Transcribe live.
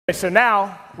So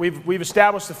now we've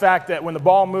established the fact that when the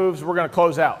ball moves, we're going to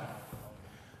close out.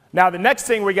 Now the next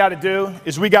thing we got to do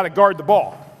is we got to guard the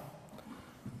ball.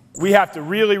 We have to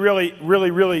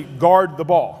really guard the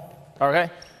ball. Okay?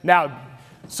 Now,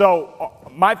 so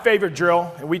my favorite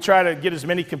drill, and we try to get as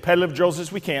many competitive drills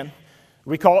as we can.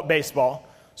 We call it baseball.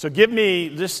 So give me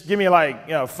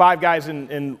like 5 guys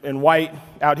in white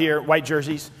out here, white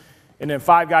jerseys, and then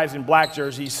 5 guys in black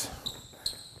jerseys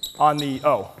on the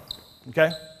O.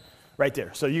 Okay? Right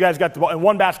there. So you guys got the ball, and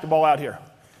 1 basketball out here.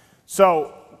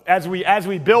 So as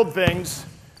we build things,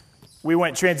 we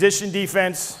went transition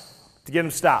defense to get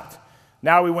them stopped.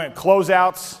 Now we went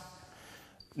closeouts.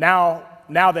 Now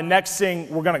the next thing,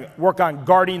 we're going to work on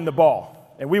guarding the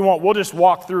ball. And we'll just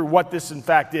walk through what this in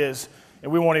fact is,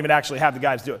 and we won't even actually have the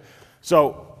guys do it.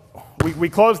 So we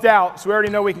closed out, so we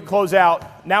already know we can close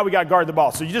out. Now we got to guard the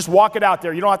ball. So you just walk it out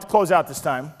there. You don't have to close out this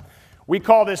time. We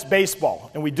call this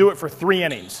baseball, and we do it for 3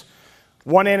 innings.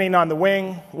 1 inning on the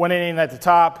wing, 1 inning at the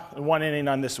top, and 1 inning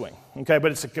on this wing. Okay,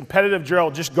 but it's a competitive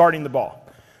drill, just guarding the ball.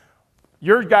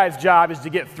 Your guy's job is to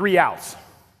get 3 outs.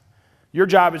 Your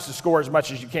job is to score as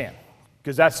much as you can,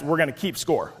 because we're going to keep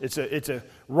score. It's a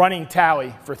running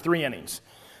tally for 3 innings.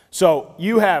 So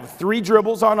you have 3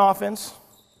 dribbles on offense.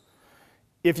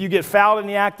 If you get fouled in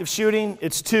the act of shooting,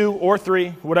 it's 2 or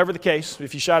 3, whatever the case,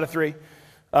 if you shot a 3.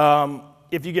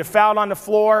 If you get fouled on the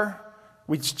floor,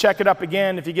 we check it up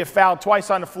again. If you get fouled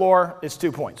twice on the floor, it's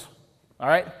 2 points. All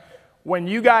right? When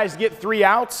you guys get 3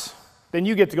 outs, then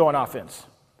you get to go on offense.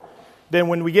 Then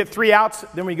when we get 3 outs,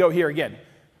 then we go here again.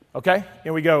 Okay?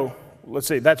 And we go, let's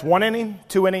see, that's 1 inning,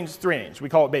 2 innings, 3 innings. We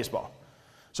call it baseball.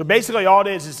 So basically all it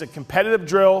is a competitive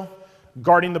drill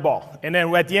guarding the ball. And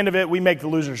then at the end of it, we make the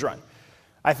losers run.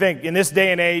 I think in this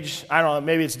day and age, I don't know,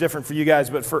 maybe it's different for you guys,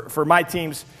 but for my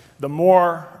teams, the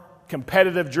more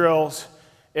competitive drills,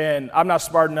 and I'm not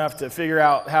smart enough to figure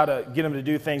out how to get them to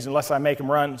do things unless I make them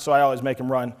run, so I always make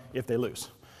them run if they lose.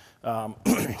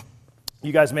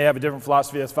 You guys may have a different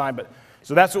philosophy, that's fine, but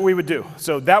so that's what we would do.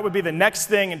 So that would be the next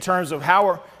thing in terms of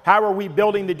how are we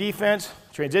building the defense,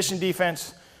 transition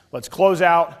defense. Let's close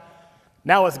out.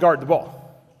 Now let's guard the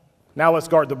ball. Now let's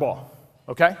guard the ball,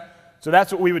 okay? So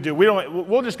that's what we would do.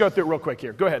 We'll just go through it real quick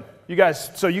here. Go ahead. You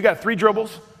guys, so you got 3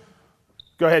 dribbles.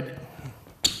 Go ahead.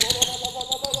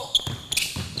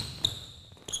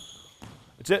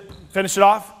 That's it. Finish it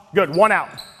off. Good. 1 out.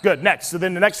 Good. Next. So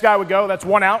then the next guy would go. That's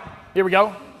 1 out. Here we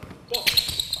go.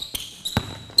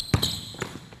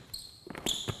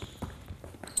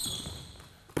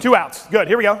 Two outs. Good.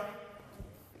 Here we go.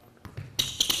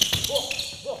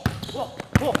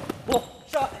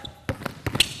 Shot.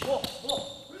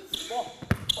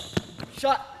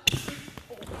 Shot.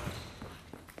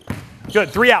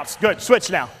 Good. 3 outs. Good. Switch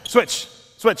now. Switch.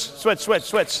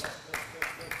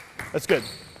 That's good.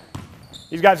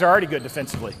 These guys are already good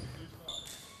defensively.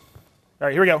 All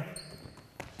right, here we go.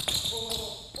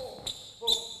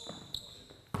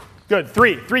 Good.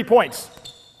 3 points.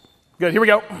 Good. Here we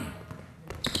go.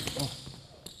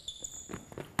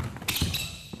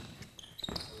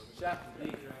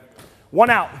 One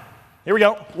out. Here we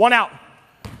go. 1 out.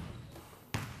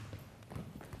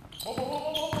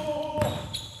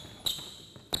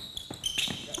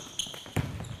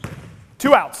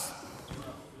 Two outs.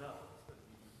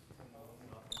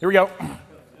 Here we go.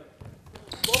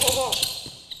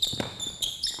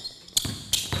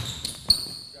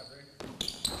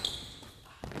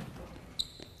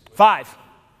 Five.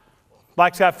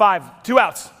 Black's got 5. 2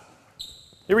 outs.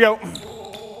 Here we go.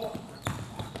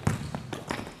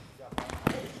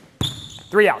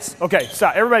 3 outs. Okay, so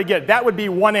everybody get it. That would be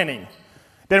 1 inning.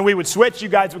 Then we would switch. You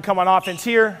guys would come on offense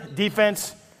here,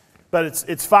 defense, but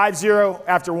it's 5-0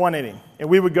 after 1 inning. And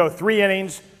we would go 3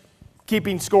 innings,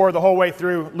 keeping score the whole way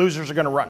through. Losers are going to run.